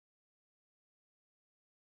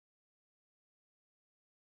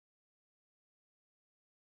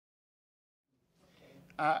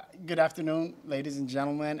Good afternoon, ladies and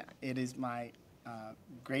gentlemen. It is my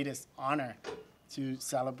greatest honor to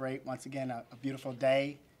celebrate once again a beautiful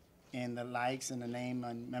day in the likes and the name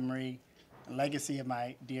and memory and legacy of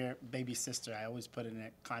my dear baby sister. I always put it in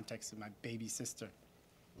the context of my baby sister,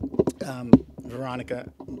 Veronica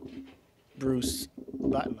Bruce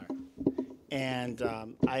Butler. And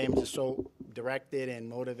I am just so directed and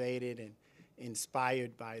motivated and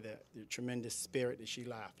inspired by the tremendous spirit that she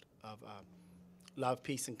left of love,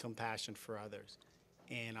 peace, and compassion for others.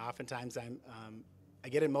 And oftentimes I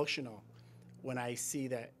get emotional when I see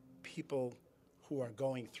that people who are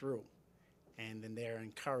going through and then they're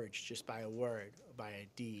encouraged just by a word, by a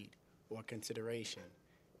deed, or consideration.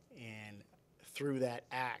 And through that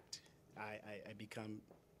act, I become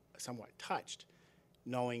somewhat touched,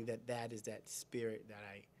 knowing that that is that spirit that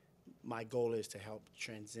my goal is to help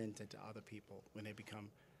transcend into other people when they become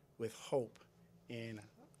with hope. And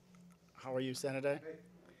how are you, Senator?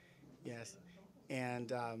 Yes.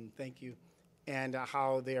 And thank you. And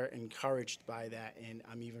how they're encouraged by that. And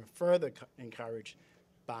I'm even further encouraged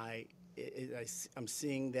by I'm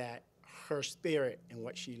seeing that her spirit and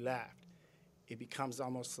what she left, it becomes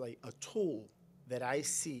almost like a tool that I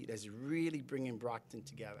see that's really bringing Brockton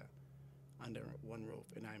together under one roof.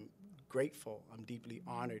 And I'm grateful, I'm deeply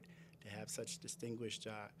honored to have such distinguished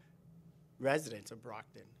residents of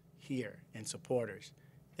Brockton here and supporters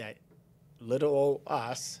that little old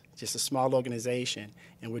us, just a small organization,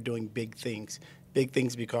 and we're doing big things. Big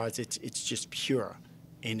things because it's just pure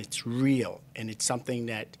and it's real and it's something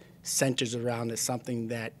that centers around it's something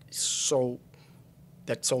that's so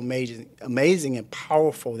amazing and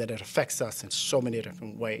powerful that it affects us in so many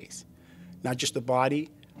different ways. Not just the body,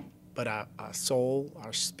 but our soul,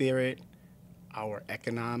 our spirit, our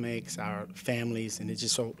economics, our families, and it's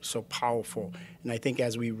just so powerful. And I think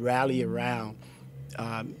as we rally around,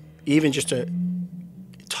 even just to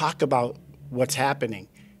talk about what's happening,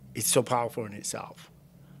 it's so powerful in itself.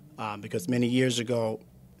 Because many years ago,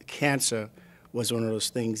 cancer was one of those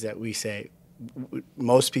things that we say,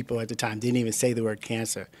 most people at the time didn't even say the word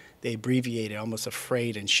cancer. They abbreviated, almost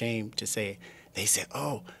afraid and shamed to say it. They said,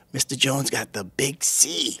 oh, Mr. Jones got the big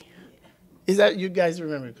C. Is that, you guys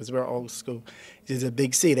remember, because we're old school. There's a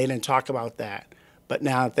big C. They didn't talk about that. But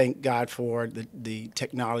now, thank God for the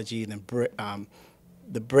technology and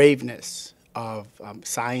the braveness of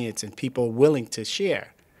science and people willing to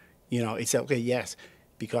share. You know, it's okay, yes,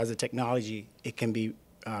 because of technology, it can be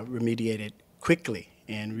remediated quickly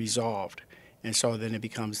and resolved. And so then it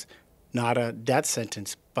becomes not a death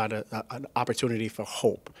sentence, but an opportunity for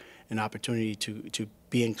hope, an opportunity to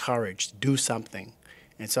be encouraged, do something.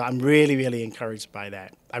 And so I'm really, really encouraged by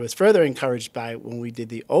that. I was further encouraged by when we did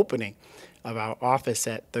the opening of our office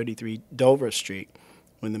at 33 Dover Street,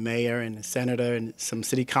 when the mayor and the senator and some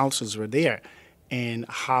city councils were there, and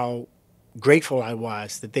how grateful I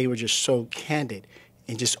was that they were just so candid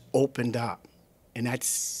and just opened up. And that's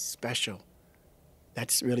special.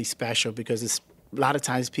 That's really special because a lot of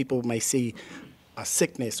times people may see a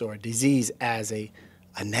sickness or a disease as a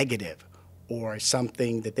negative or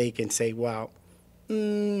something that they can say, well,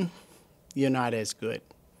 you're not as good.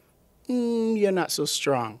 You're not so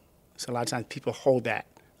strong. So a lot of times people hold that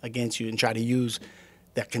against you and try to use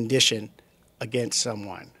that condition against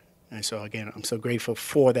someone. And so, again, I'm so grateful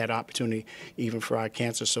for that opportunity, even for our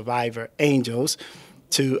cancer survivor angels,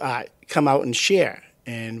 to come out and share.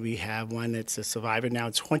 And we have one that's a survivor now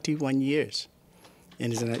 21 years.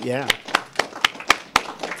 And isn't it? Yeah.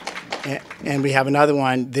 And we have another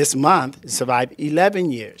one this month, survived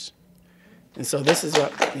 11 years. And so this is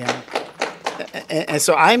what, yeah. And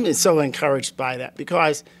so I'm so encouraged by that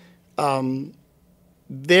because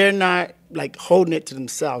they're not like holding it to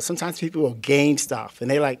themselves. Sometimes people will gain stuff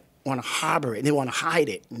and they like want to harbor it and they want to hide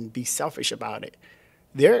it and be selfish about it.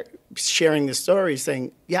 They're sharing the story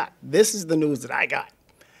saying, yeah, this is the news that I got.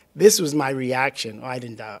 This was my reaction. Oh, I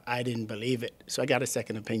didn't believe it. So I got a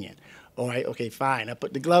second opinion. All right, okay, fine. I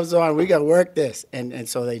put the gloves on. We got to work this. And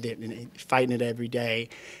so they did, and fighting it every day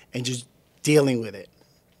and just dealing with it.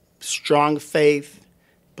 Strong faith,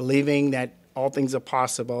 believing that all things are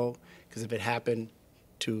possible, because if it happened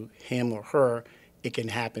to him or her, it can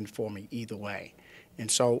happen for me either way.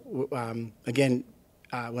 And so, again,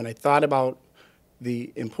 when I thought about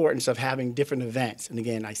the importance of having different events, and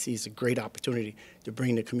again, I see it's a great opportunity to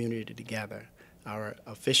bring the community together, our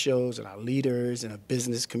officials and our leaders and our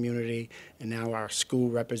business community, and now our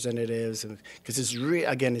school representatives, because this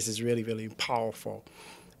is really, really powerful.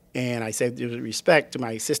 And I say with respect to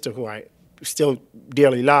my sister, who I still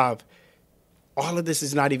dearly love, all of this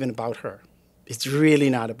is not even about her. It's really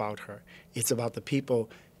not about her. It's about the people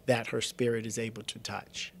that her spirit is able to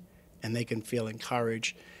touch. and they can feel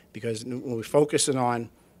encouraged, because when we're focusing on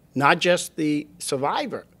not just the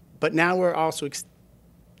survivor, but now we're also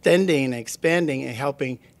extending and expanding and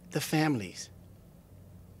helping the families,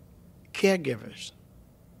 caregivers,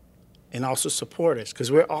 and also supporters,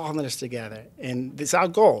 because we're all in this together. And it's our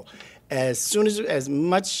goal. As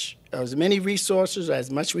many resources,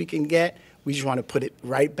 as much we can get, we just want to put it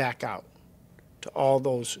right back out to all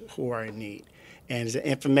those who are in need. And as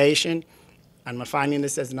information, I'm finding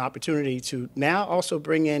this as an opportunity to now also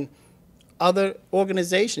bring in other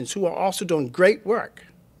organizations who are also doing great work,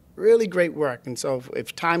 really great work. And so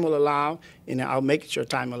if time will allow, and I'll make sure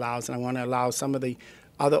time allows, and I want to allow some of the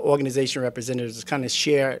other organization representatives to kind of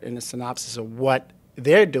share in a synopsis of what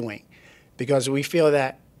they're doing, because we feel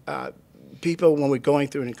that people, when we're going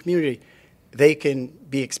through in the community, they can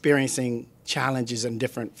be experiencing challenges in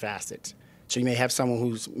different facets. So you may have someone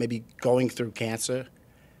who's maybe going through cancer.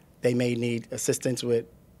 They may need assistance with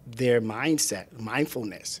their mindset,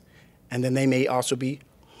 mindfulness. And then they may also be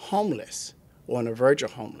homeless or on the verge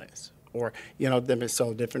of homeless. Or,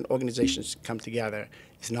 so different organizations come together.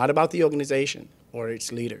 It's not about the organization or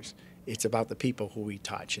its leaders. It's about the people who we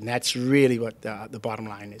touch. And that's really what the bottom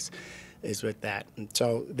line is with that. And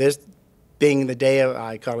so this being the day of,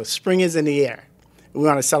 I call it spring is in the air. We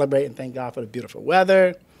want to celebrate and thank God for the beautiful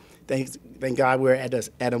weather. Thank God we're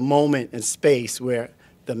at a moment and space where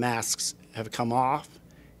the masks have come off,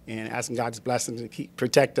 and asking God's blessings to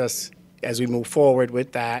protect us as we move forward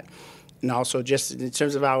with that. And also just in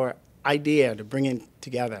terms of our idea to bring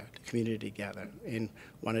the community together. And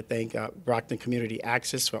want to thank Brockton Community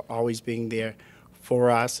Access for always being there for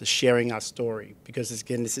us, sharing our story, because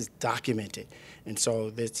again, this is documented. And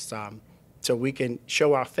so this, so we can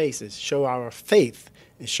show our faces, show our faith,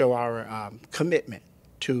 and show our commitment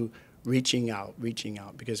to reaching out,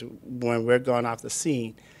 because when we're gone off the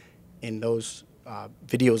scene and those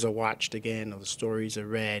videos are watched again, or the stories are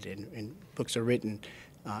read, and books are written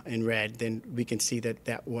and read, then we can see that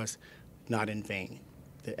that was not in vain.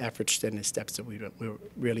 The efforts and the steps that we're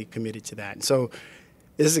really committed to that. And so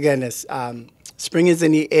this, again, is spring is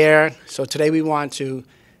in the air. So today we want to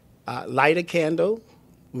light a candle.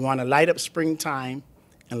 We want to light up springtime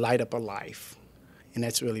and light up a life. And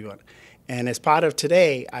that's really what. And as part of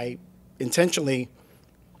today, I intentionally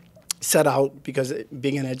set out, because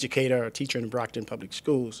being an educator or teacher in Brockton Public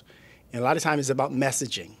Schools, and a lot of times it's about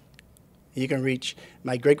messaging. You can reach,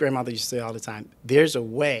 my great-grandmother used to say all the time, there's a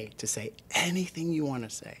way to say anything you want to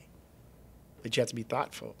say, but you have to be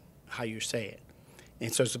thoughtful how you say it.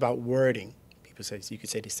 And so it's about wording. People say, you could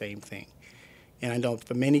say the same thing. And I know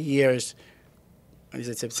for many years, as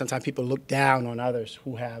I said, sometimes people look down on others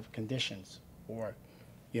who have conditions or,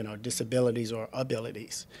 disabilities or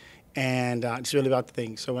abilities. And it's really about the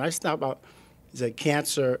thing. So when I talk about a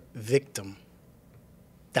cancer victim,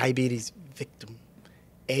 diabetes victim,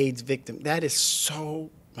 AIDS victim, that is so,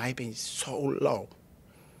 in my opinion, so low,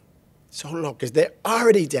 because they're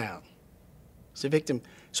already down. So victim,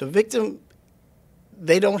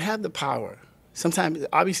 they don't have the power. Sometimes,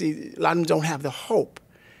 obviously, a lot of them don't have the hope.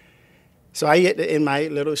 So in my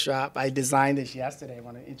little shop, I designed this yesterday. I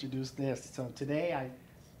want to introduce this. So today, I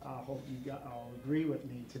hope you all agree with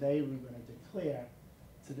me. Today, we're going to declare,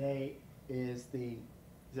 today is the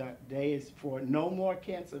day is for no more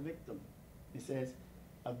cancer victim. It says,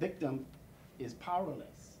 a victim is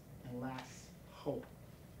powerless and lacks hope.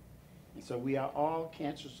 And so we are all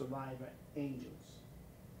cancer survivor angels.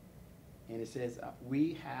 And it says,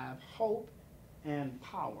 we have hope and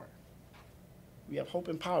power. We have hope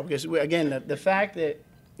and power, because again, the fact that,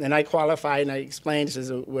 and I qualified and I explained, this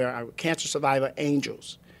is we're our cancer survivor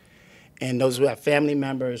angels. And those who have family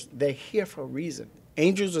members, they're here for a reason.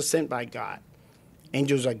 Angels are sent by God.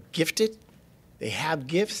 Angels are gifted. They have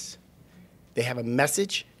gifts. They have a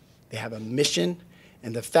message. They have a mission.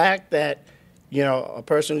 And the fact that, a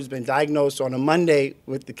person who's been diagnosed on a Monday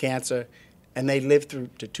with the cancer and they live through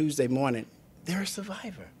to Tuesday morning, they're a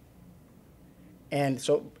survivor. And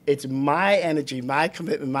so it's my energy, my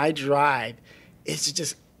commitment, my drive is to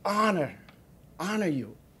just honor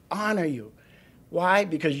you. Why?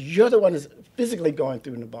 Because you're the one that's physically going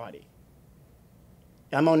through in the body.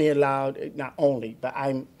 I'm only allowed, not only, but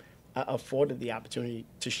I'm afforded the opportunity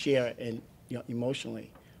to share and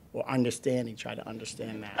emotionally or try to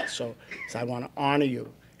understand that. So I want to honor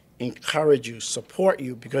you, encourage you, support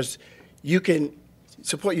you, because you can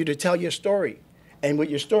support you to tell your story. And with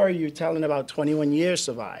your story, you're telling about 21 years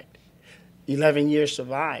survived, 11 years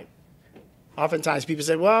survived. Oftentimes people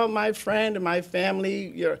say, well, my friend and my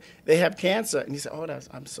family, they have cancer. And you say, oh,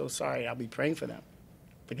 I'm so sorry, I'll be praying for them.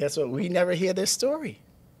 But guess what? We never hear their story.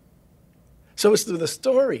 So it's through the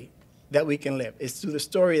story that we can live. It's through the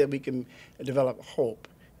story that we can develop hope.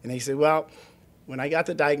 And they said, well, when I got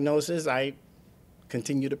the diagnosis, I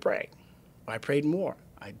continued to pray. I prayed more.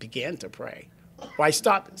 I began to pray. Well, I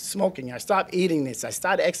stopped smoking. I stopped eating this. I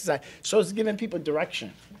started exercising. So it's giving people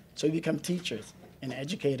direction. So we become teachers and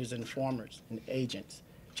educators and informers and agents,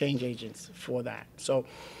 change agents for that. So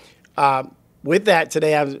with that,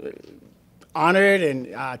 today I'm honored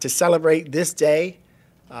and to celebrate this day,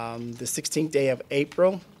 the 16th day of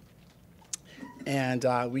April. And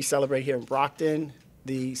we celebrate here in Brockton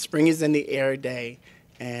the Spring is in the Air Day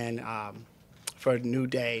and for a new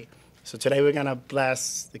day. So today we're going to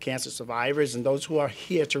bless the cancer survivors and those who are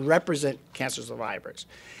here to represent cancer survivors.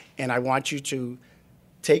 And I want you to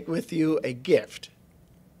take with you a gift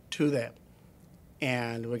to them.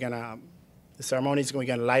 And we're going to, the ceremony is going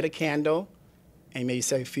to light a candle and maybe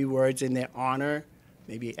say a few words in their honor.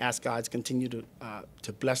 Maybe ask God to continue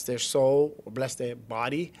to bless their soul or bless their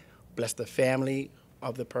body, bless the family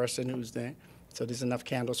of the person who's there. So there's enough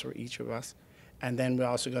candles for each of us. And then we're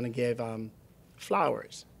also going to give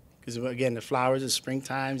flowers. Because, again, the flowers is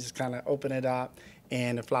springtime, just kind of open it up.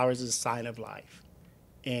 And the flowers is a sign of life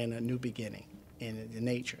and a new beginning in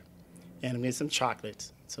nature. And we made some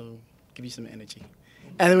chocolates, so give you some energy.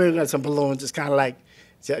 And then we've got some balloons, just kind of like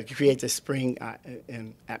to create the spring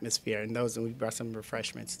atmosphere. And we brought some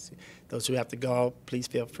refreshments. Those who have to go, please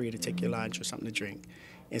feel free to take your lunch or something to drink.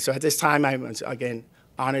 And so at this time, I'm, again,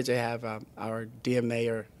 honored to have our dear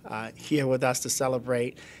mayor here with us to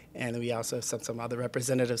celebrate. And we also have some other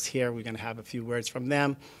representatives here. We're going to have a few words from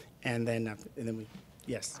them. And then we,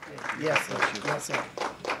 yes. Yes, sir.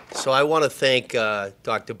 So I want to thank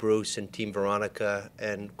Dr. Bruce and Team Veronica.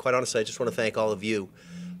 And quite honestly, I just want to thank all of you.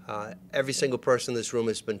 Every single person in this room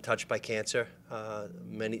has been touched by cancer,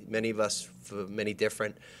 many of us for many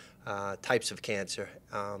different types of cancer.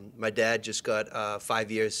 My dad just got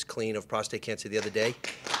 5 years clean of prostate cancer the other day.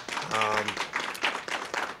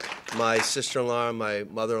 My sister-in-law and my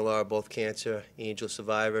mother-in-law are both cancer, angel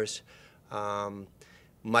survivors.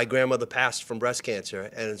 My grandmother passed from breast cancer,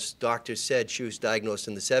 and as doctors said, she was diagnosed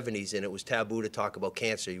in the 70s, and it was taboo to talk about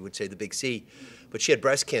cancer. You would say the big C. But she had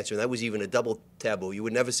breast cancer, and that was even a double taboo. You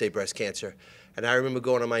would never say breast cancer. And I remember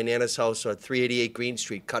going to my Nana's house on 388 Green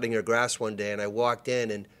Street, cutting her grass one day, and I walked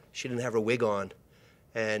in, and she didn't have her wig on.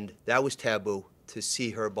 And that was taboo, to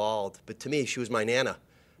see her bald. But to me, she was my Nana.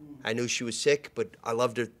 I knew she was sick, but I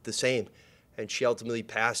loved her the same. And she ultimately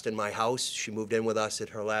passed in my house. She moved in with us at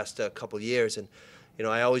her last couple of years. And you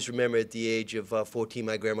know, I always remember at the age of 14,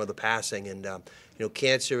 my grandmother passing. And you know,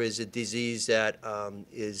 cancer is a disease that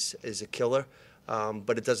is a killer,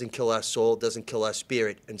 but it doesn't kill our soul, it doesn't kill our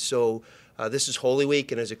spirit. And so this is Holy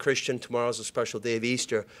Week, and as a Christian, tomorrow's a special day of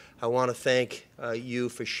Easter. I want to thank you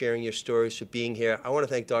for sharing your stories, for being here. I want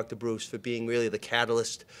to thank Dr. Bruce for being really the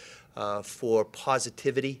catalyst for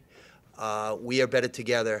positivity. We are better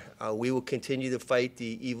together. We will continue to fight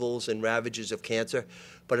the evils and ravages of cancer,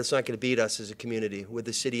 but it's not going to beat us as a community. We're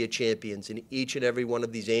the city of champions, and each and every one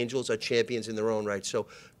of these angels are champions in their own right. So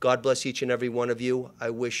God bless each and every one of you.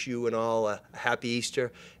 I wish you and all a happy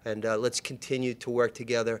Easter, and let's continue to work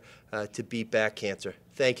together to beat back cancer.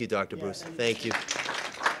 Thank you, Dr. Bruce. Thank you.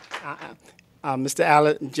 Mr.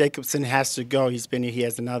 Alan Jacobson has to go. He's been here. He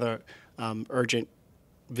has another urgent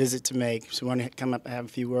visit to make. So we want to come up and have a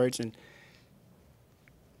few words. And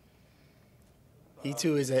he,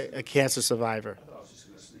 too, is a cancer survivor.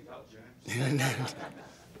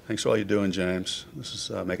 Thanks for all you're doing, James. This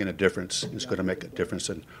is making a difference. It's going to make a difference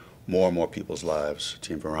in more and more people's lives,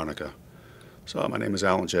 Team Veronica. So my name is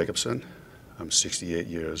Alan Jacobson. I'm 68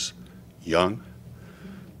 years young.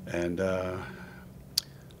 And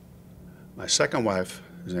my second wife,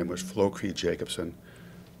 his name was Flo Creed Jacobson.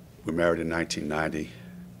 We were married in 1990.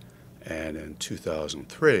 And in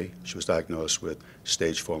 2003, she was diagnosed with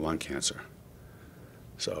stage 4 lung cancer.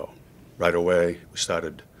 So right away, we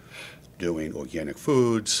started doing organic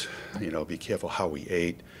foods, you know, be careful how we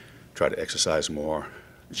ate, try to exercise more.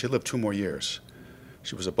 And she lived 2 more years.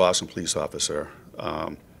 She was a Boston police officer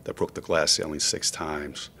that broke the glass ceiling 6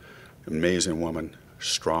 times. Amazing woman,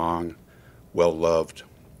 strong, well-loved.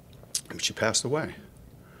 But she passed away.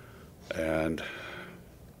 And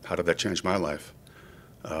how did that change my life?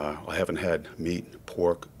 I haven't had meat,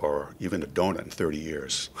 pork, or even a donut in 30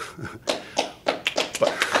 years.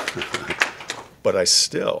 But I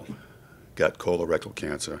still got colorectal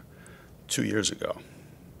cancer 2 years ago.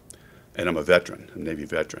 And I'm a veteran, a Navy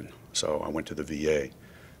veteran. So I went to the VA.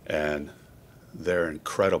 And they're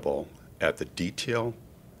incredible at the detail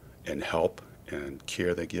and help and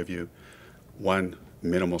care they give you. One,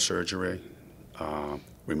 minimal surgery,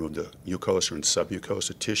 removed the mucosa and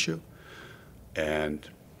submucosa tissue. And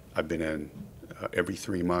I've been in every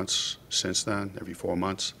 3 months since then, every 4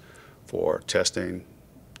 months, for testing,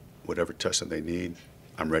 whatever testing they need.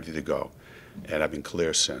 I'm ready to go. And I've been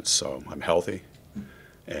clear since, so I'm healthy,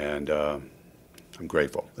 and I'm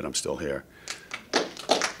grateful that I'm still here.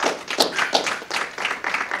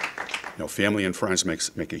 You know, family and friends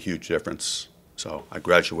make a huge difference. So I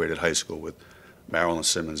graduated high school with Marilyn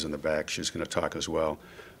Simmons in the back. She's going to talk as well,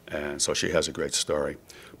 and so she has a great story.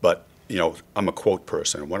 But, you know, I'm a quote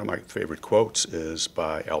person. One of my favorite quotes is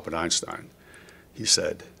by Albert Einstein. He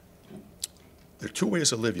said, there are two ways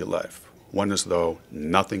to live your life. One is though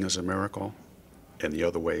nothing is a miracle, and the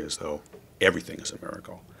other way is though everything is a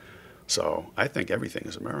miracle. So I think everything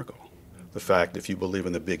is a miracle. The fact, if you believe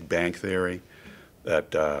in the Big Bang Theory,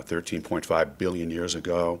 that 13.5 billion years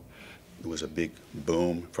ago, there was a big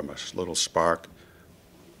boom from a little spark.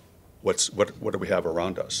 What do we have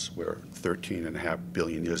around us? We're 13.5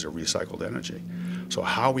 billion years of recycled energy. So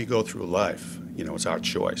how we go through life, you know, it's our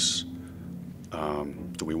choice.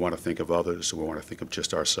 Do we want to think of others? Do we want to think of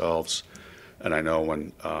just ourselves? And I know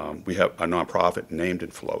when we have a nonprofit named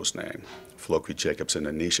in Flo's name, Flo Creed Jacobson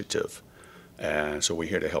Initiative, and so we're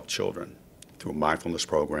here to help children through mindfulness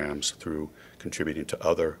programs, through contributing to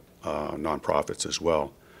other nonprofits as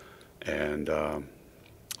well. And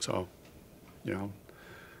so, you know,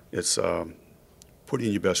 it's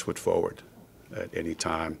putting your best foot forward at any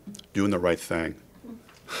time, doing the right thing.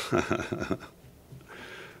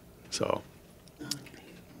 So,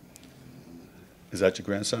 is that your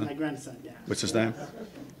grandson? My grandson, yeah. What's his name?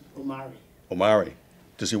 Omari. Omari.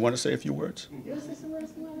 Does he want to say a few words? You want to say some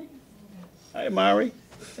words, Omari? Hi, Omari.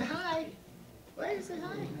 Say hi. Why do you say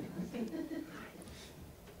hi?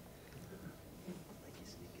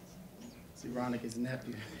 It's Veronica's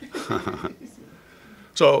nephew.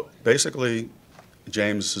 So basically,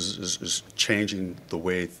 James is changing the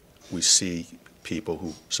way we see people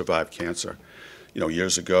who survive cancer. You know,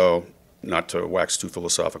 years ago, not to wax too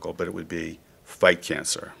philosophical, but it would be fight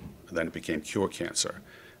cancer, and then it became cure cancer.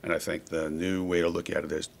 And I think the new way to look at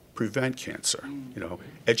it is prevent cancer, you know,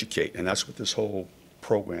 educate. And that's what this whole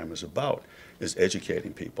program is about, is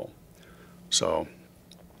educating people. So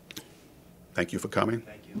thank you for coming.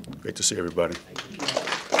 Thank you. Great to see everybody.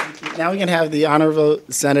 Now we're going to have the Honorable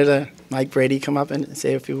Senator Mike Brady come up and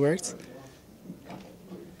say a few words.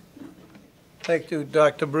 Thank you,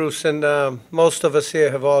 Dr. Bruce. And most of us here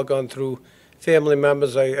have all gone through family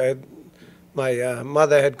members. My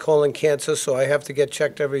mother had colon cancer, so I have to get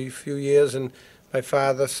checked every few years. And my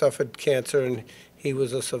father suffered cancer, and he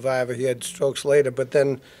was a survivor. He had strokes later. But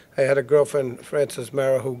then I had a girlfriend, Frances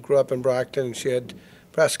Mara, who grew up in Brockton, and she had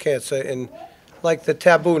breast cancer. And like the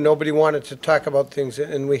taboo, nobody wanted to talk about things.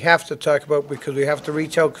 And we have to talk about, because we have to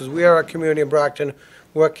reach out, because we are a community in Brockton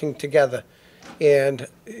working together. And,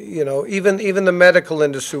 you know, even the medical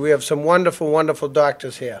industry, we have some wonderful, wonderful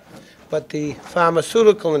doctors here. But the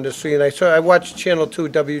pharmaceutical industry, and I watched Channel 2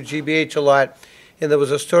 WGBH a lot, and there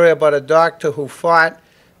was a story about a doctor who fought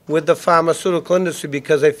with the pharmaceutical industry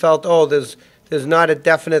because they felt, oh, there's not a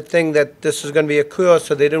definite thing that this is going to be a cure,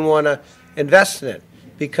 so they didn't want to invest in it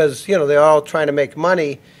because, you know, they're all trying to make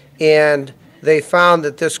money, and they found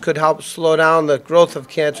that this could help slow down the growth of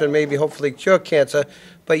cancer and maybe hopefully cure cancer.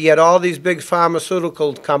 But yet all these big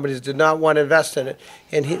pharmaceutical companies did not want to invest in it.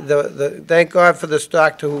 And thank God for this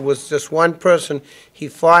doctor who was just one person. He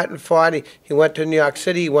fought and fought. He went to New York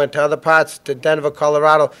City. He went to other parts, to Denver,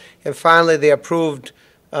 Colorado. And finally they approved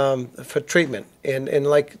for treatment. And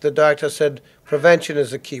like the doctor said, prevention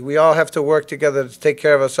is the key. We all have to work together to take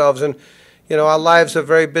care of ourselves. And you know, our lives are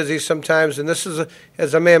very busy sometimes, and this is,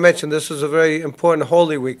 as I may have mentioned, this is a very important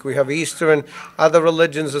Holy Week. We have Easter, and other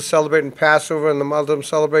religions are celebrating Passover, and the Muslims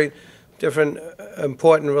celebrate different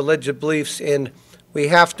important religious beliefs, and we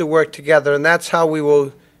have to work together, and that's how we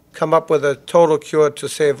will come up with a total cure to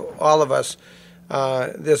save all of us.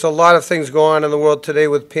 There's a lot of things going on in the world today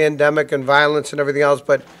with pandemic and violence and everything else,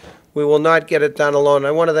 but we will not get it done alone.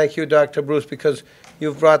 I want to thank you, Dr. Bruce, because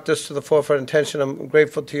you've brought this to the forefront of attention. I'm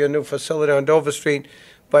grateful to your new facility on Dover Street.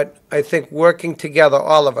 But I think working together,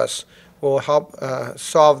 all of us, will help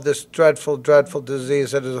solve this dreadful, dreadful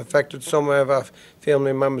disease that has affected so many of our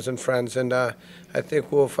family members and friends. And I think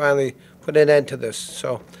we'll finally put an end to this.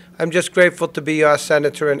 So I'm just grateful to be your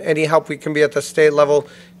senator, and any help we can be at the state level,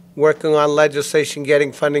 working on legislation,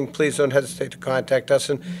 getting funding, please don't hesitate to contact us.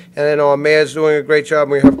 And I know our mayor's doing a great job,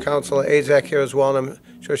 and we have Councilor Azak here as well, and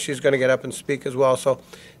I'm sure she's going to get up and speak as well. So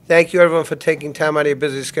thank you, everyone, for taking time out of your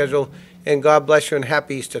busy schedule, and God bless you, and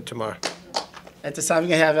happy Easter tomorrow. At this time, we're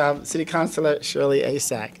going to have our City Councilor Shirley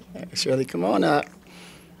Asak. Shirley, come on up.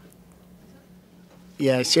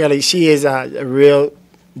 Yeah, Shirley, she is a real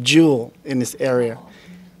jewel in this area.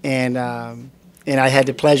 and I had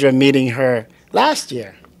the pleasure of meeting her last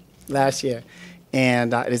year,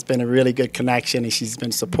 and it's been a really good connection, and she's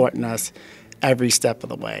been supporting us every step of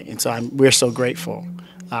the way, and so we're so grateful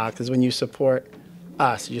because when you support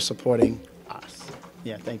us, you're supporting us.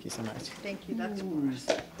 Yeah, thank you so much. Thank you, Dr. Morris.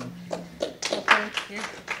 Well, thank you.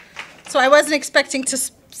 So I wasn't expecting to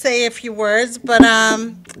say a few words, but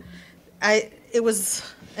it was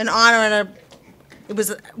an honor and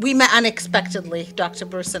we met unexpectedly, Dr.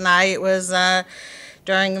 Bruce and I. It was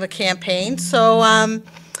during the campaign. So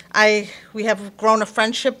we have grown a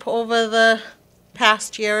friendship over the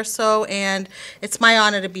past year or so, and it's my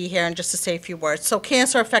honor to be here and just to say a few words. So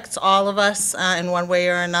cancer affects all of us in one way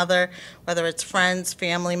or another, whether it's friends,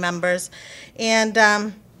 family members,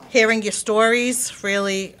 and hearing your stories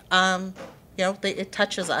really, it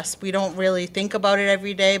touches us. We don't really think about it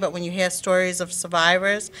every day, but when you hear stories of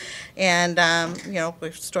survivors and,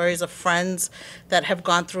 with stories of friends that have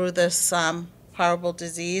gone through this horrible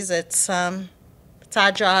disease, it's our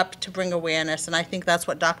job to bring awareness, and I think that's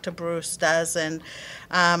what Dr. Bruce does, and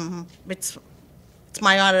it's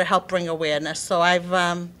my honor to help bring awareness. So I've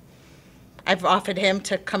offered him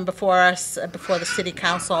to come before us, before the City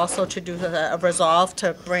Council, also to do a resolve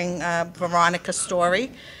to bring Veronica's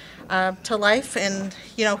story to life, and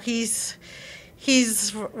he's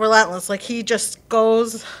relentless. Like, he just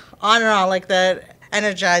goes on and on like the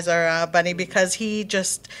Energizer Bunny, because he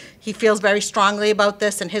feels very strongly about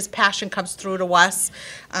this, and his passion comes through to us,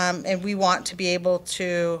 and we want to be able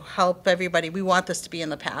to help everybody. We want this to be in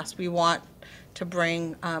the past. We want to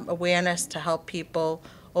bring awareness to help people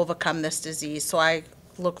overcome this disease. So I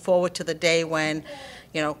look forward to the day when,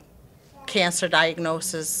 cancer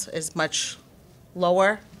diagnosis is much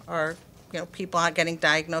lower, or, people aren't getting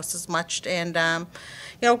diagnosed as much, and,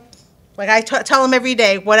 like I tell him every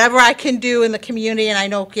day, whatever I can do in the community, and I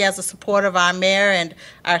know he has the support of our mayor and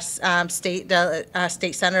our state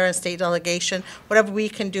senator and state delegation, whatever we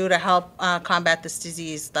can do to help combat this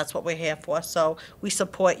disease, that's what we're here for. So we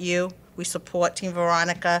support you, we support Team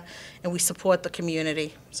Veronica, and we support the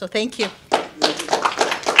community. So thank you.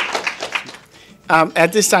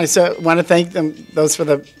 At this time, so I want to thank those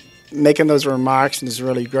for making those remarks, and it's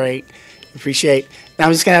really great. Appreciate. Now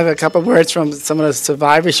I'm just going to have a couple of words from some of the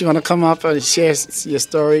survivors. You want to come up and share your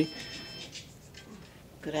story?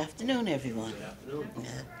 Good afternoon, everyone. Good afternoon.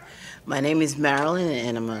 My name is Marilyn,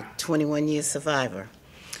 and I'm a 21-year survivor.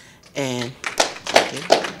 And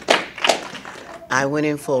I went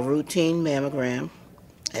in for a routine mammogram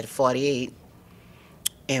at 48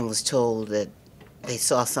 and was told that they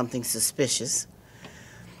saw something suspicious.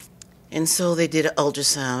 And so they did an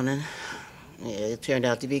ultrasound, and it turned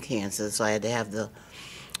out to be cancer, so I had to have the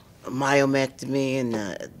myomectomy, and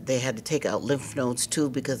they had to take out lymph nodes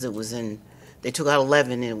too, because they took out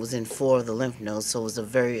 11 and it was in 4 of the lymph nodes, so it was a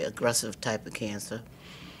very aggressive type of cancer.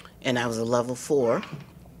 And I was a level 4.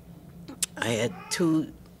 I had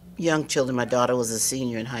 2 young children. My daughter was a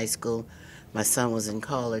senior in high school. My son was in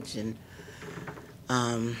college, and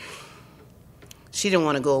she didn't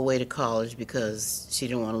want to go away to college because she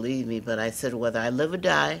didn't want to leave me, but I said, whether I live or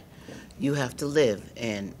die, you have to live,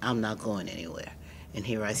 and I'm not going anywhere. And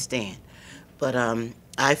here I stand. But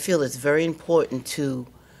I feel it's very important to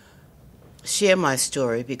share my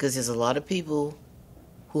story, because there's a lot of people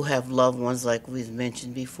who have loved ones, like we've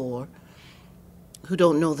mentioned before, who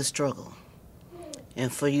don't know the struggle.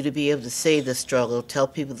 And for you to be able to say the struggle, tell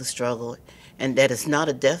people the struggle, and that it's not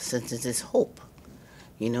a death sentence, it's hope.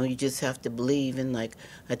 You just have to believe in, like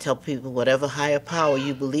I tell people, whatever higher power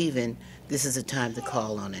you believe in, this is a time to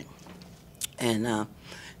call on it. And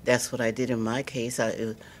that's what I did in my case.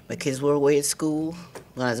 My kids were away at school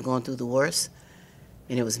when I was going through the worst,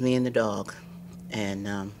 and it was me and the dog.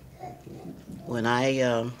 And when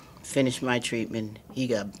I finished my treatment, he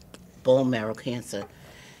got bone marrow cancer,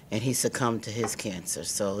 and he succumbed to his cancer,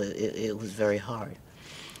 so it was very hard.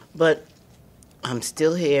 But I'm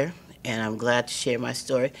still here, and I'm glad to share my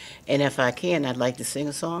story. And if I can, I'd like to sing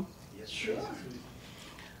a song. Yes, sure.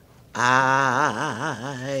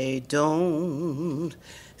 I don't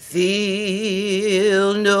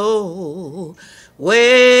feel no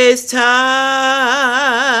waste time.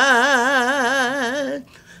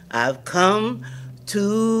 I've come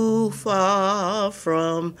too far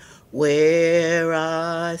from where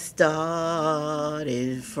I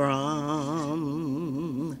started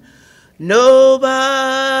from.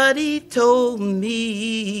 Nobody told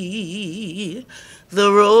me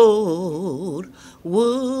the road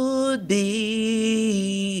would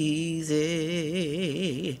be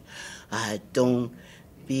easy. I don't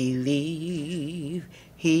believe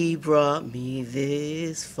he brought me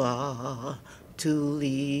this far to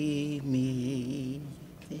leave me.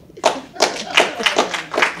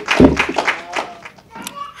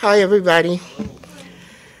 Hi, everybody.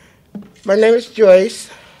 My name is Joyce.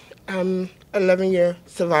 I'm an 11-year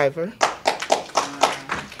survivor.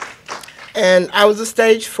 And I was a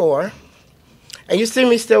stage 4. And you see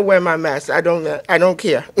me still wear my mask. I don't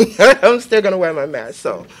care. I'm still going to wear my mask.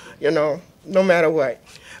 So, you know, no matter what.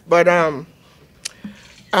 But I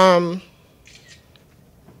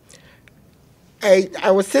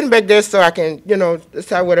was sitting back there so I can, you know,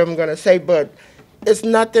 decide what I'm going to say. But it's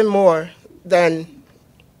nothing more than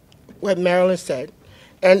what Marilyn said.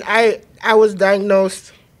 And I was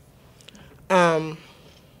diagnosed April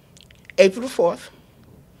 4th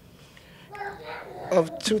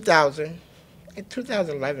of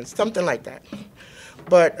 2011, something like that.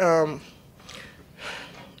 But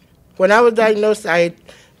when I was diagnosed, I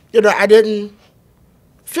didn't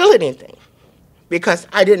feel anything because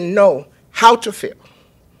I didn't know how to feel.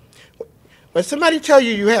 When somebody tells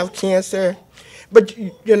you you have cancer, but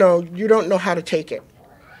you don't know how to take it.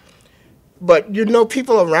 But you know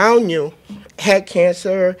people around you had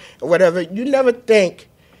cancer or whatever, you never think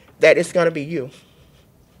that it's going to be you.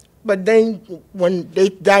 But then when they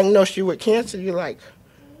diagnose you with cancer, you're like,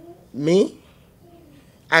 me?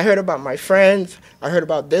 I heard about my friends, I heard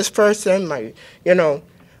about this person,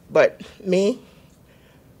 but me?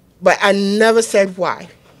 But I never said why.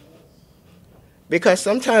 Because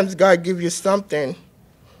sometimes God gives you something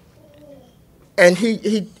and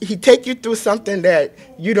he take you through something that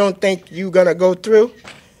you don't think you're going to go through,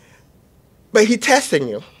 but he's testing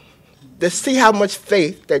you to see how much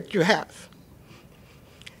faith that you have.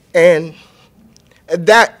 And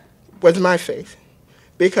that was my faith,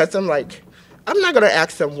 because I'm like, I'm not going to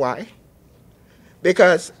ask him why,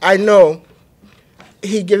 because I know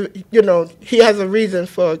he has a reason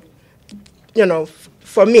for,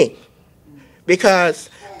 for me, because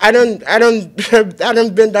I done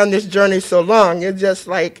been down this journey so long. It's just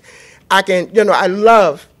like I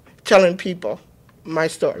love telling people my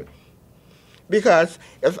story. Because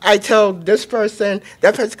if I tell this person,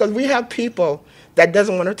 that person, because we have people that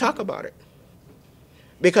doesn't want to talk about it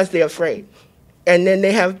because they're afraid. And then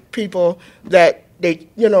they have people that they,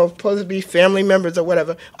 supposed to be family members or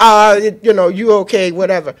whatever. You okay,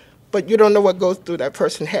 whatever. But you don't know what goes through that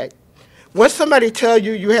person's head. Once somebody tells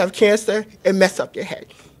you you have cancer, it messes up your head.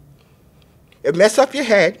 It messes up your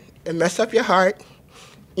head, it messes up your heart,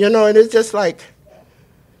 and it's just like,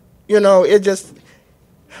 it just,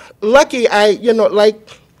 lucky like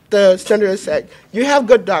the senator said, you have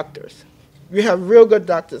good doctors. You have real good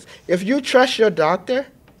doctors. If you trust your doctor,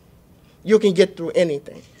 you can get through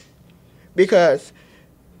anything. Because,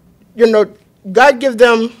 God gives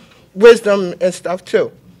them wisdom and stuff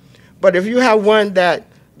too. But if you have one that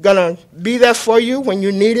gonna be there for you when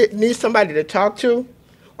you need somebody to talk to,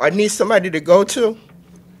 or need somebody to go to,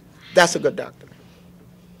 that's a good doctor.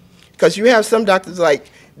 Because you have some doctors, like,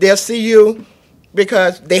 they'll see you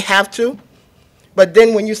because they have to, but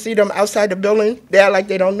then when you see them outside the building, they're like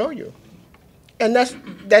they don't know you. And that's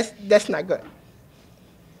not good.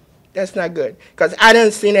 That's not good. Because I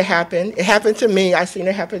done seen it happen. It happened to me. I seen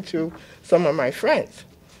it happen to some of my friends.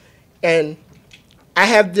 And I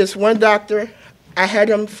have this one doctor, I had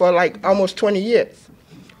him for like almost 20 years,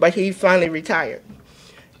 but he finally retired.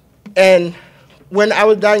 And when I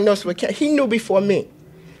was diagnosed with cancer, he knew before me.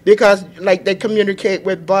 Because like they communicate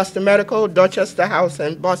with Boston Medical, Dorchester House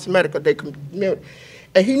and Boston Medical, they communicate.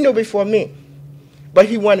 And he knew before me. But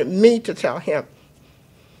he wanted me to tell him.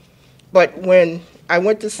 But when I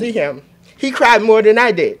went to see him, he cried more than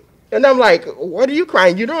I did. And I'm like, what are you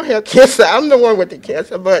crying? You don't have cancer. I'm the one with the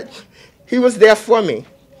cancer. But he was there for me.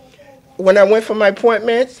 When I went for my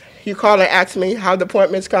appointments, he called and asked me how the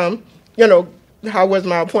appointments come, how was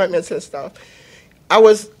my appointments and stuff. I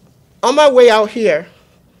was on my way out here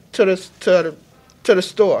to the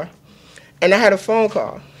store, and I had a phone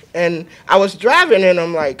call. And I was driving, and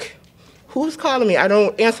I'm like, who's calling me? I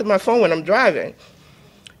don't answer my phone when I'm driving.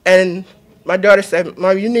 And my daughter said,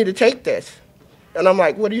 Mom, you need to take this. And I'm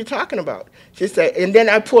like, what are you talking about? She said, and then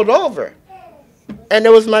I pulled over. And it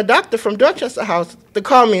was my doctor from Dorchester House to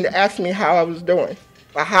call me to ask me how I was doing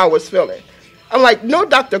or how I was feeling. I'm like, no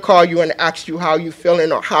doctor call you and ask you how you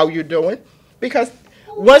feeling or how you doing, because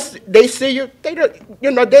once they see you, they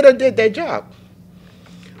done did their job.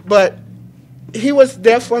 But he was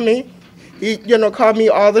there for me. He, called me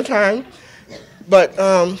all the time. But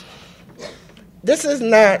this is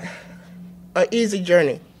not an easy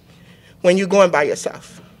journey when you're going by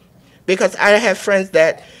yourself. Because I have friends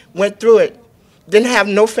that went through it, didn't have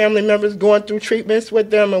no family members going through treatments with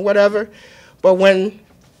them or whatever. But when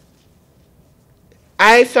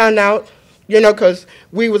I found out, because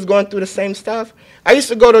we was going through the same stuff. I used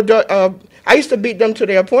to go to, I used to beat them to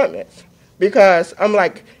their appointments because I'm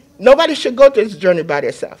like, nobody should go through this journey by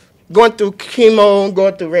themselves. Going through chemo,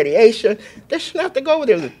 going through radiation, they shouldn't have to go with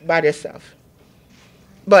it by themselves.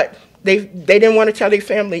 But they didn't want to tell their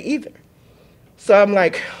family either. So I'm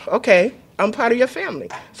like, okay, I'm part of your family.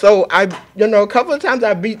 So I, a couple of times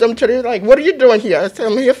I beat them to the, like, what are you doing here? I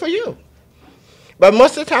said, I'm here for you. But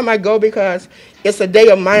most of the time I go because it's a day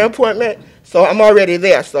of my appointment, so I'm already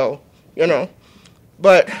there, so,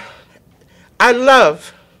 But I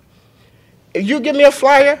love, if you give me a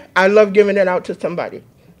flyer, I love giving it out to somebody.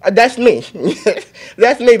 That's me.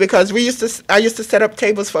 That's me because I used to set up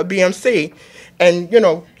tables for BMC and,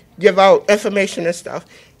 give out information and stuff.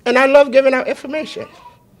 And I love giving out information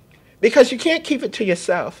because you can't keep it to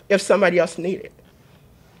yourself if somebody else needs it,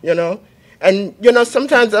 And,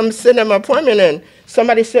 sometimes I'm sitting at my appointment and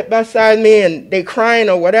somebody sit beside me and they crying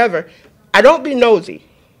or whatever. I don't be nosy.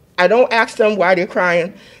 I don't ask them why they're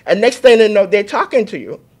crying. And next thing they know, they're talking to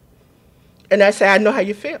you. And I say, I know how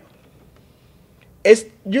you feel.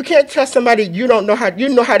 You can't tell somebody you know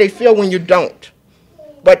how they feel when you don't.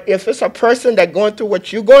 But if it's a person that's going through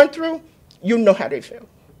what you're going through, you know how they feel.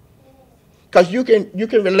 Because you can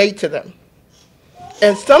relate to them.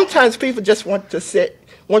 And sometimes people just want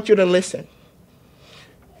you to listen.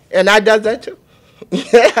 And I does that too.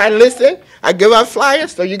 I listen, I give out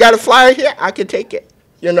flyers, so you got a flyer here, I can take it,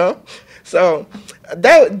 So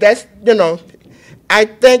that's, I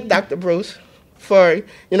thank Dr. Bruce for,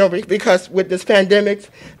 because with this pandemic,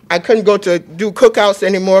 I couldn't go to do cookouts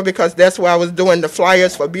anymore because that's where I was doing the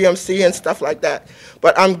flyers for BMC and stuff like that.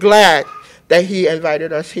 But I'm glad that he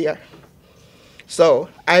invited us here. So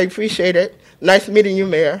I appreciate it. Nice meeting you,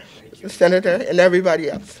 Mayor, Senator, and everybody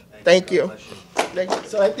else. Thank you.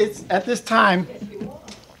 So at this time,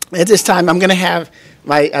 I'm going to have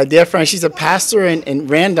my dear friend. She's a pastor in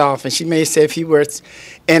Randolph, and she may say a few words.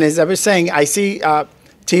 And as I was saying, I see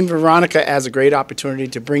Team Veronica as a great opportunity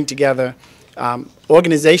to bring together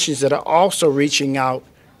organizations that are also reaching out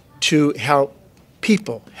to help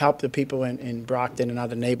the people in Brockton and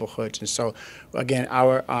other neighborhoods. And so, again,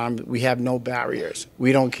 we have no barriers.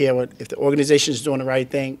 We don't care if the organization is doing the right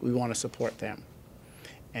thing, we want to support them.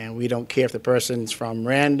 And we don't care if the person's from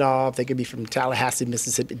Randolph, they could be from Tallahassee,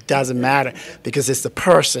 Mississippi. It doesn't matter because it's the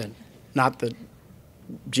person, not the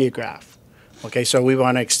geograph. Okay, so we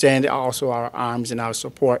want to extend also our arms and our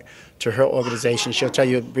support to her organization. She'll tell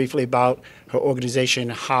you briefly about her organization,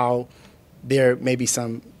 how there may be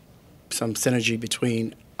some synergy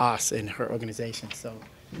between us and her organization. So,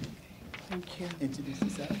 thank you. Introduce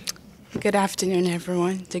yourself. Good afternoon,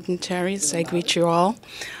 everyone. Dignitaries, I greet you all.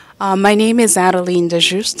 My name is Adeline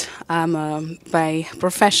DeJuste. By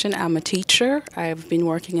profession, I'm a teacher. I've been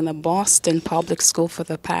working in the Boston Public School for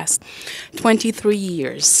the past 23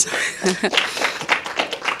 years.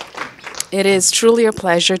 It is truly a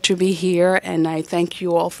pleasure to be here, and I thank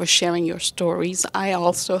you all for sharing your stories. I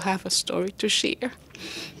also have a story to share.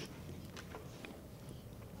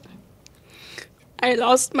 I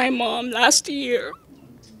lost my mom last year.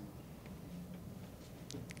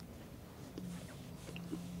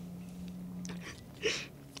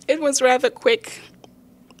 It was rather quick.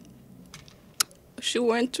 She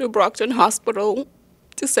went to Brockton Hospital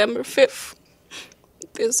December 5th.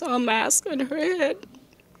 They saw a mask on her head.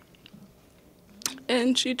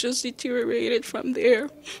 And she just deteriorated from there.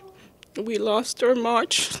 We lost her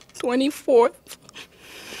March 24th,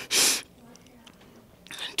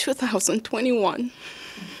 2021.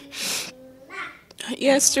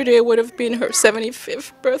 Yesterday would have been her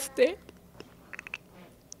 75th birthday.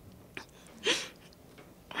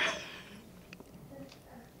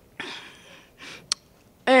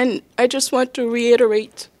 And I just want to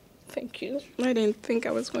reiterate, thank you. I didn't think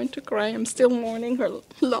I was going to cry. I'm still mourning her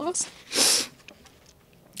loss.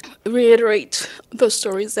 Reiterate the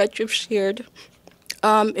stories that you've shared.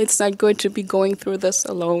 It's not good to be going through this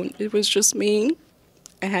alone. It was just me.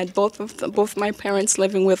 I had both my parents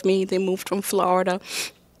living with me. They moved from Florida.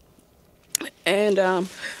 And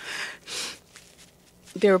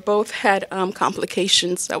they both had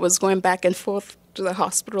complications. I was going back and forth to the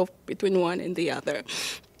hospital between one and the other.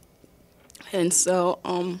 And so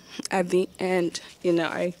at the end,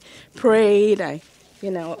 I prayed.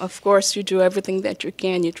 Of course, you do everything that you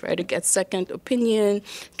can. You try to get second opinion,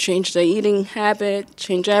 change the eating habit,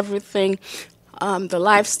 change everything, the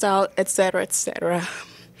lifestyle, etc., etc.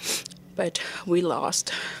 But we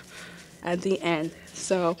lost at the end.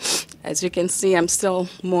 So as you can see, I'm still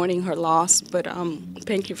mourning her loss, but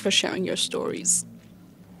thank you for sharing your stories.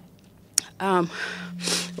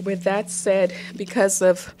 With that said, because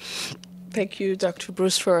of Thank you, Dr.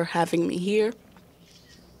 Bruce, for having me here.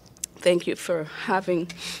 Thank you for having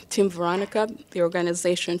Team Veronica, the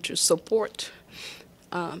organization, to support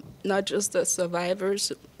not just the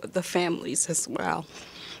survivors, but the families as well.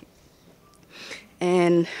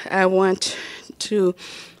 And I want to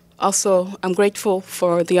also, I'm grateful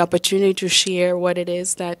for the opportunity to share what it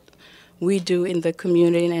is that we do in the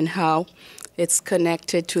community and how it's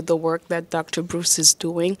connected to the work that Dr. Bruce is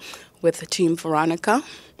doing with Team Veronica.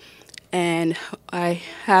 And I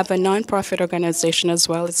have a nonprofit organization as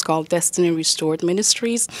well. It's called Destiny Restored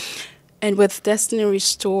Ministries. And with Destiny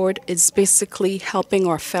Restored, it's basically helping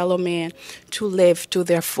our fellow man to live to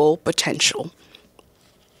their full potential.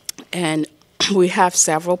 And we have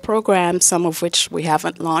several programs, some of which we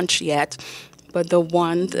haven't launched yet. But the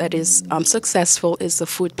one that is successful is the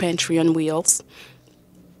Food Pantry on Wheels.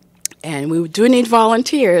 And we do need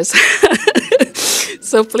volunteers.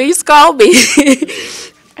 So please call me.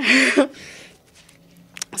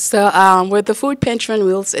 So with the Food Pantry on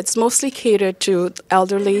Wheels, it's mostly catered to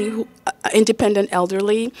elderly, independent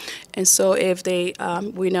elderly. And so if they,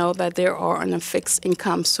 we know that they are on a fixed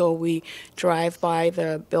income, so we drive by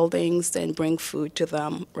the buildings and bring food to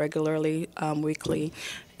them regularly, weekly.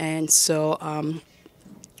 And so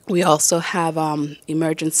we also have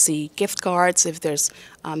emergency gift cards if there's,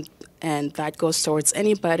 and that goes towards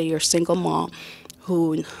anybody or single mom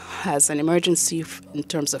who has an emergency in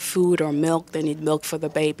terms of food or milk. They need milk for the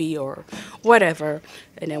baby or whatever,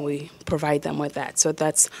 and then we provide them with that. So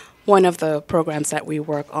that's one of the programs that we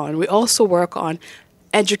work on. We also work on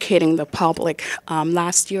educating the public.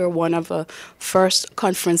 Last year, one of the first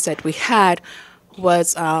conference that we had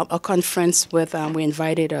was a conference with, we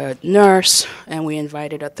invited a nurse and we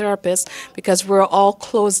invited a therapist because we're all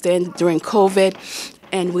closed in during COVID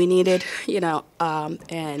and we needed,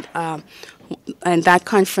 and that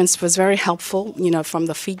conference was very helpful, from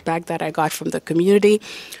the feedback that I got from the community,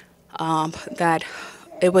 that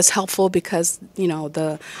it was helpful because,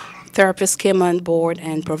 the therapists came on board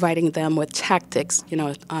and providing them with tactics,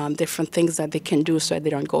 different things that they can do so they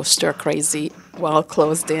don't go stir crazy while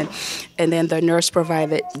closed in. And then the nurse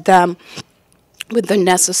provided them with the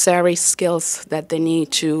necessary skills that they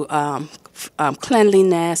need to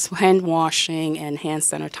cleanliness, hand washing, and hand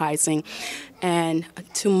sanitizing. And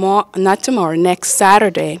next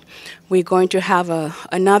Saturday, we're going to have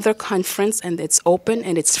another conference, and it's open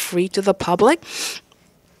and it's free to the public.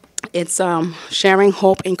 It's Sharing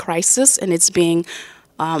Hope in Crisis, and it's being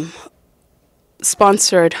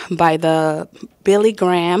sponsored by the Billy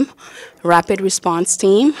Graham Rapid Response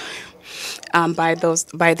Team, by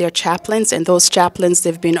their chaplains. And those chaplains,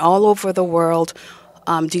 they've been all over the world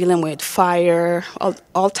dealing with fire,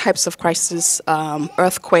 all types of crises,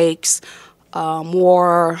 earthquakes,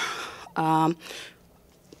 war,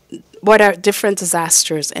 what are different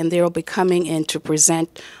disasters, and they will be coming in to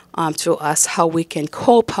present to us how we can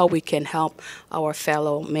cope, how we can help our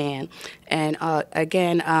fellow man. And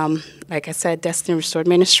again, like I said, Destiny Restored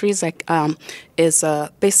Ministries is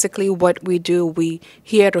basically what we do. We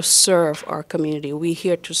here to serve our community. We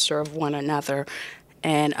here to serve one another.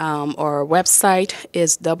 And our website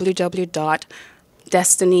is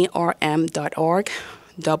www.destinyrm.org,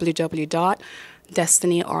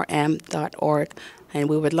 www.destinyrm.org. And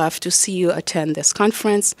we would love to see you attend this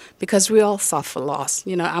conference because we all suffer loss.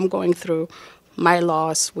 I'm going through my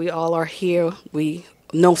loss. We all are here. We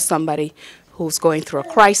know somebody who's going through a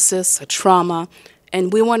crisis, a trauma,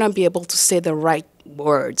 and we want to be able to say the right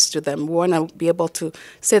words to them. We want to be able to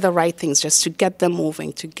say the right things just to get them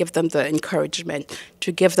moving, to give them the encouragement,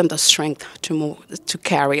 to give them the strength to move, to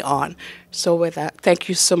carry on. So with that, thank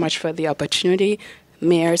you so much for the opportunity.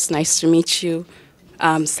 Mayor, it's nice to meet you.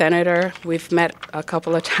 Senator, we've met a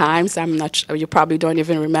couple of times. I'm not sure, you probably don't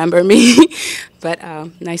even remember me, but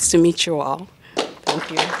nice to meet you all. Thank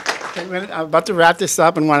you. I'm about to wrap this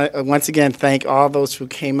up and want to once again thank all those who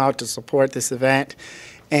came out to support this event.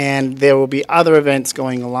 And there will be other events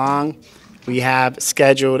going along. We have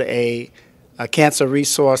scheduled a Cancer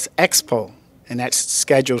Resource Expo, and that's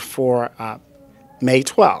scheduled for May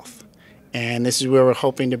 12th. And this is where we're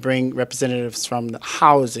hoping to bring representatives from the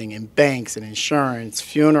housing and banks and insurance,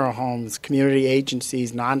 funeral homes, community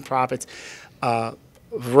agencies, nonprofits, a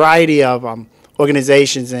variety of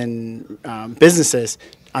organizations and businesses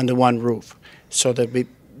under one roof so that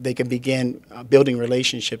they can begin building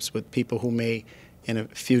relationships with people who may in the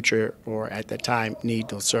future or at that time need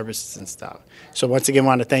those services and stuff. So once again, I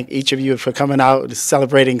want to thank each of you for coming out,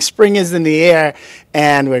 celebrating spring is in the air,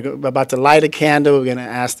 and we're about to light a candle. We're going to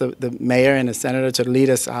ask the mayor and the senator to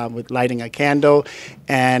lead us with lighting a candle,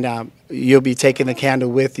 and you'll be taking the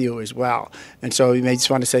candle with you as well. And so you may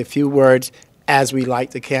just want to say a few words as we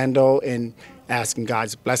light the candle and asking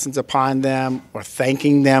God's blessings upon them, or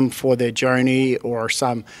thanking them for their journey, or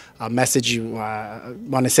some message you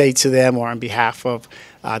want to say to them, or on behalf of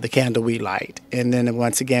the candle we light. And then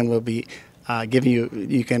once again, we'll be giving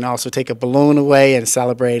you can also take a balloon away and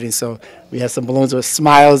celebrate. And so we have some balloons with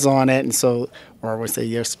smiles on it, and so, or we'll say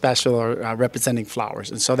you're special, or representing flowers.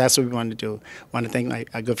 And so that's what we want to do. I want to thank my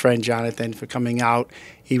good friend Jonathan for coming out.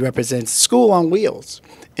 He represents School on Wheels.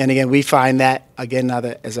 And again, we find that, again,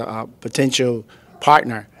 as a potential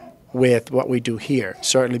partner with what we do here,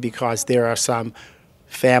 certainly because there are some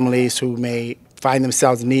families who may find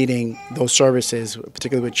themselves needing those services,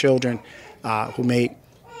 particularly with children who may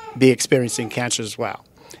be experiencing cancer as well.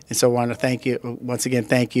 And so I want to thank you, once again,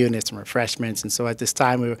 thank you, and there's some refreshments. And so at this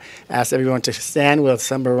time, we ask everyone to stand. We'll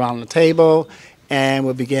assemble around the table, and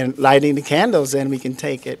we'll begin lighting the candles, and we can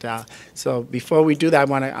take it. So before we do that, I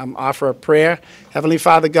want to offer a prayer. Heavenly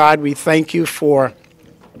Father God, we thank you for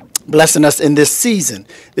blessing us in this season.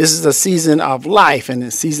 This is a season of life and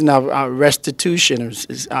a season of restitution,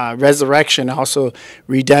 resurrection, also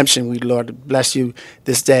redemption. We, Lord, bless you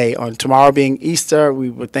this day. On tomorrow being Easter,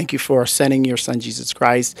 we would thank you for sending your Son, Jesus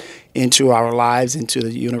Christ, into our lives, into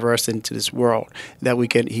the universe, into this world, that we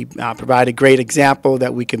can, he provided a great example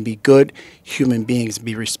that we can be good human beings,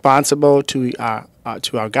 be responsible to our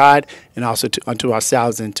God, and also unto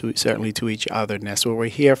ourselves, and certainly to each other. And that's what we're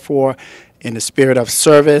here for, in the spirit of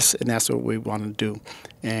service, and that's what we want to do.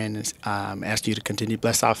 And ask you to continue to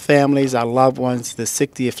bless our families, our loved ones, the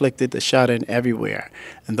sick, the afflicted, the shut-in, everywhere.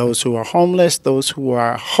 And those who are homeless, those who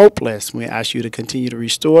are hopeless, we ask you to continue to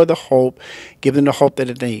restore the hope, give them the hope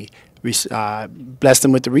that they need. Bless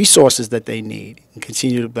them with the resources that they need, and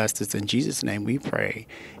continue to bless us. In Jesus' name we pray.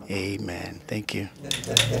 Amen. Thank you.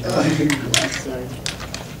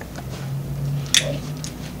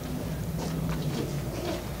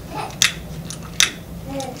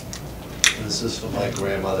 This is for my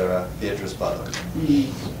grandmother, Beatrice Butler.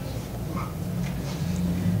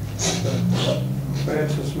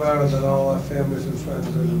 Francis Mara and all our families and friends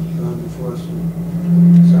that have gone before us who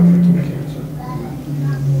suffered from cancer.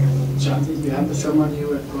 Jonathan, do you have someone you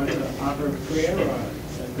would want to offer a prayer or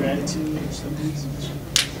gratitude or something?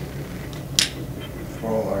 For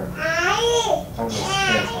all our homeless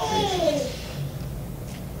cancer patients.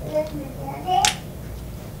 Thank you.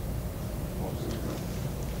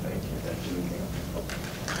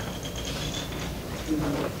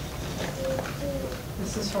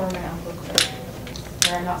 This is for my Uncle Claire.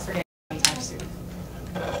 We're not forgetting anytime soon.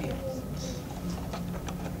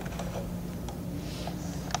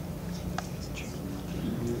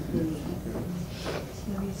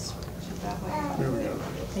 That way. There we go.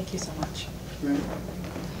 Thank you so much. Right.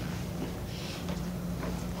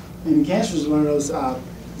 And cancer is one of those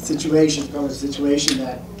situations, probably a situation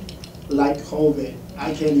that, like COVID,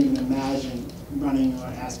 I can't even imagine running or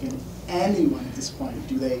asking anyone at this point,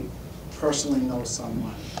 do they personally know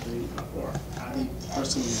someone, or are they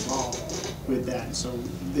personally involved with that? So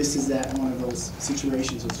this is that one of those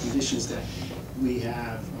situations, those conditions that we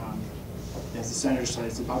have, as the senator said,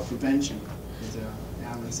 it's about prevention. As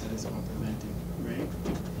Alan said, it's about preventing, right?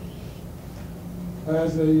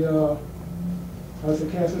 As a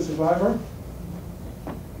cancer survivor,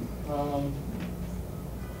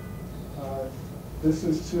 this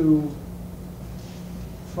is to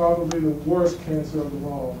probably the worst cancer of them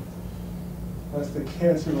all. That's the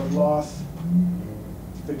cancer of loss,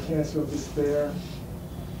 the cancer of despair,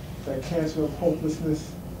 that cancer of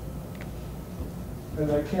hopelessness, and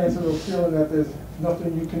that cancer of feeling that there's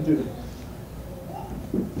nothing you can do.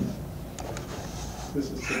 This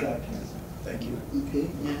is for that cancer. Thank you. Okay,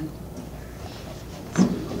 and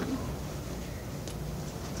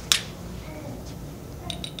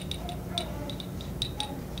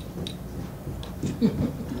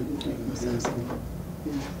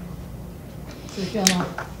So you're gonna,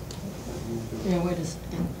 yeah, wait a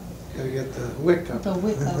second. Gotta get the wick up. The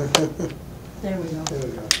wick up. There we go. There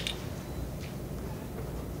we go.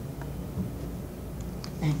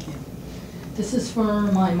 Thank you. This is for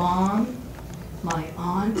my mom, my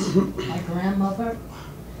aunt, my grandmother,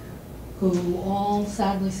 who all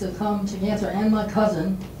sadly succumbed to cancer, and my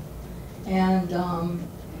cousin, and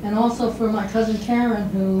also for my cousin Karen,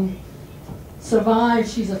 who survived.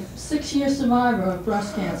 She's a 6-year survivor of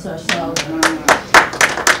breast cancer, so it's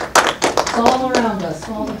all around us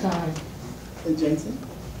all the time. Hey, Jason,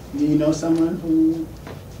 do you know someone who?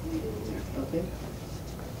 Okay.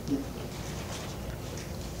 Yeah.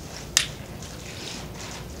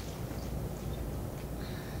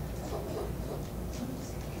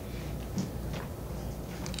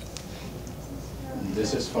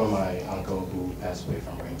 This is for my uncle who passed away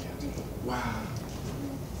from brain cancer. Wow.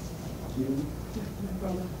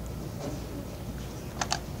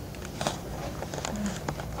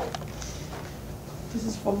 This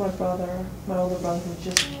is for my brother, my older brother, who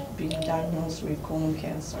just been diagnosed with colon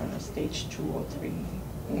cancer, stage 2 or 3.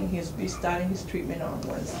 And he's starting his treatment on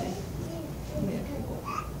Wednesday. Yeah.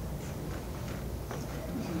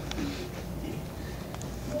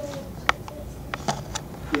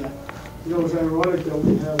 Yeah. You know, it's ironic that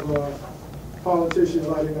we have politicians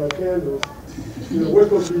lighting our candles. You know, we're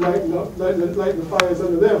supposed to be lighting the fires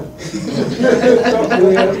under them.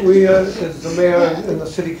 We are, as the mayor and the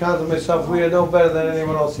city council, myself, we are no better than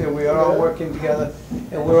anyone else here. We are all working together,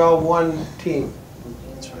 and we're all one team.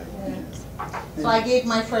 So I gave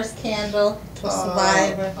my first candle to a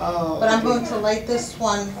survivor, but I'm going to light this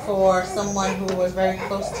one for someone who was very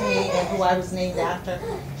close to me and who I was named after.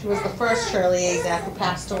 She was the first Shirley Azak who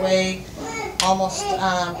passed away almost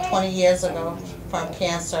 20 years ago from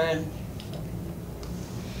cancer. And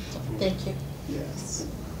thank you. Yes,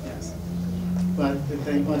 yes. But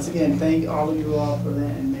once again, thank all of you all for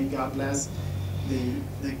that, and may God bless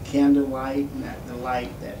the candle light and the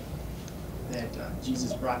light that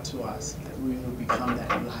Jesus brought to us, that we will become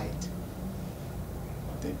that light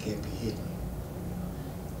that can't be hidden.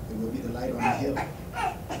 It will be the light on the hill.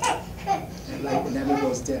 That light that never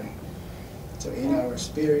goes dim. So in our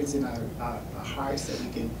spirits, in our hearts, that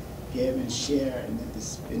we can give and share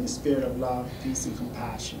in the spirit of love, peace, and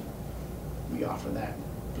compassion, we offer that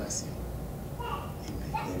blessing.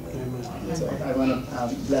 Amen. Amen. So I want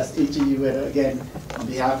to bless each of you with, again, on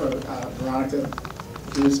behalf of Veronica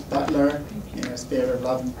Bruce Butler, in a spirit of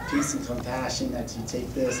love, peace, and compassion, that you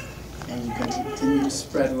take this and you continue to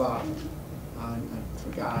spread love for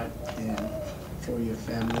God and for your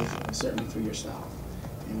family, and certainly for yourself.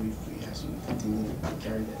 And we ask you to continue to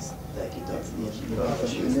carry this. Thank you, Doctor. Yes, you're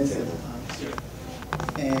welcome.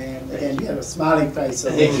 And again, you have a smiling face. So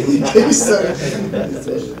thank you. And this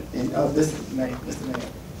is Mr. Mayor.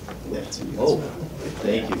 Oh,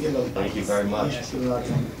 thank you. Thank you very much. Yes, you're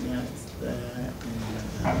welcome. Yes.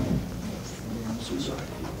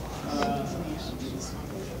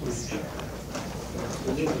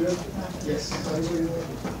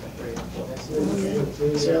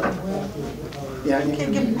 Yeah, You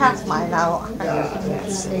can give past mine out.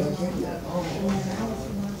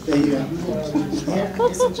 There you go.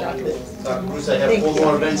 Get some chocolate. Bruce, I have 4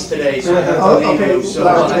 more events today, so I have to Okay. leave you, so I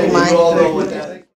think you all know what that is.